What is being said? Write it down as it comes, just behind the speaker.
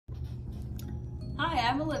Hi,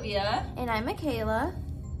 I'm Olivia. And I'm Michaela.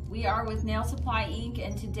 We are with Nail Supply Inc.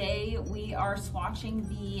 and today we are swatching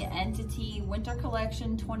the Entity Winter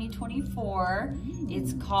Collection 2024.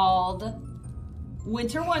 It's called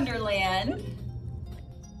Winter Wonderland.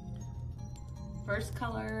 First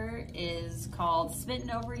color is called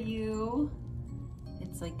Smitten Over You.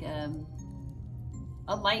 It's like a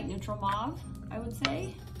light neutral mauve, I would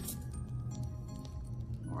say.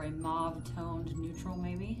 Or a mauve toned neutral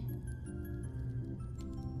maybe.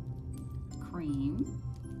 Cream,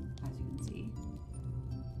 as you can see.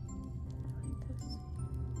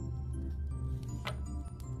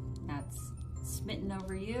 That's Smitten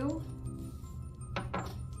Over You.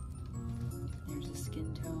 There's a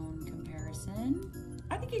skin tone comparison.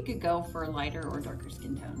 I think you could go for lighter or darker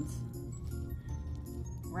skin tones.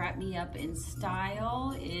 Wrap Me Up in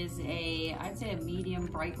Style is I'd say a medium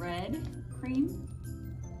bright red cream.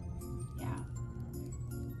 Yeah.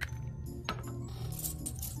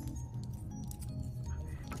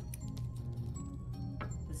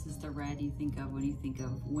 This is the red you think of when you think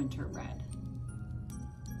of winter red.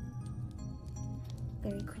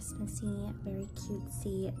 Very Christmassy, very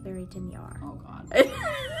cutesy, very demure. Oh God.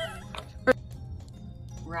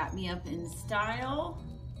 Wrap Me Up in Style.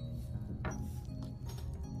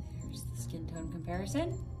 There's the skin tone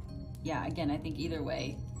comparison. Yeah, again, I think either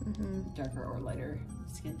way, darker or lighter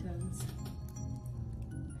skin tones.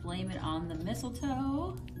 Blame It on the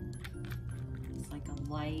Mistletoe. It's like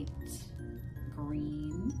a light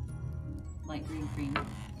green cream.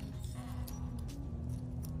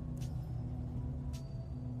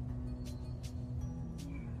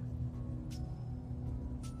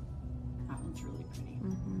 That one's really pretty.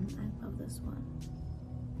 I love this one.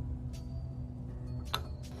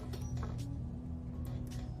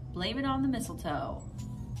 Blame It on the Mistletoe.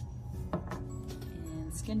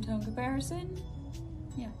 And skin tone comparison.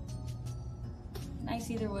 Yeah. Nice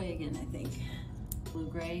either way again, I think.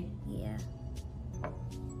 Blue-gray. Yeah.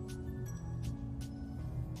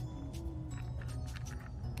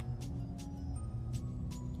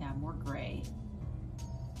 Yeah, more gray.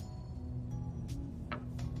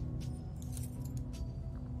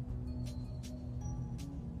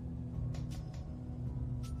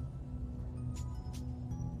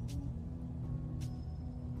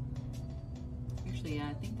 Actually, yeah,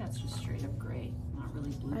 I think that's just straight up gray, not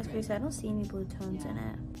really blue. I was gonna say, I don't see any blue tones in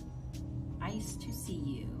it. Ice to See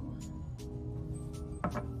You.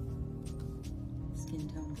 Skin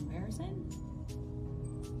tone comparison.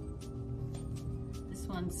 This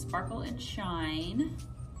one's Sparkle and Shine.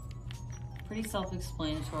 Pretty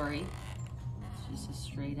self-explanatory. It's just a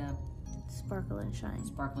straight up Sparkle and Shine.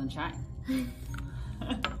 Sparkle and Shine.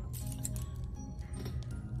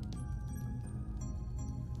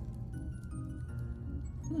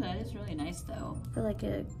 Ooh, that is really nice though. For like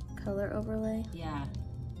a color overlay. Yeah.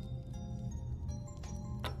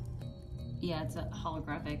 Yeah, it's a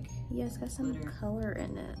holographic. Yeah, it's got some glitter. color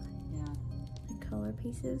in it. Yeah. Like color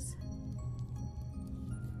pieces.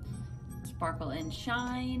 Sparkle and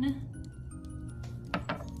Shine.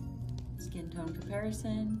 Skin tone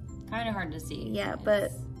comparison. Kind of hard to see. Yeah,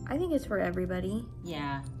 but I think it's for everybody.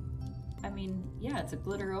 Yeah. I mean, yeah, it's a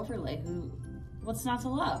glitter overlay. What's not to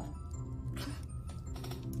love?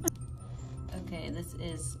 Okay, this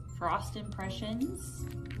is Frost Impressions.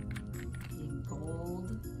 The gold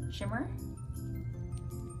shimmer.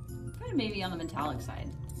 Kind of maybe on the metallic side.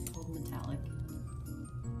 Gold metallic.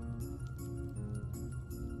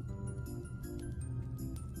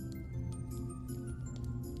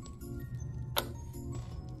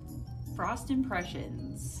 Frost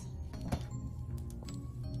Impressions.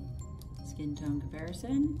 Skin tone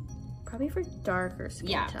comparison. Probably for darker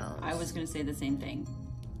skin tones. I was gonna say the same thing.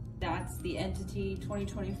 That's the Entity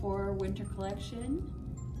 2024 Winter Collection.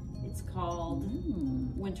 It's called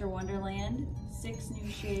Winter Wonderland. 6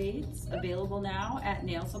 new shades available now at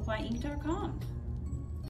nailsupplyinc.com.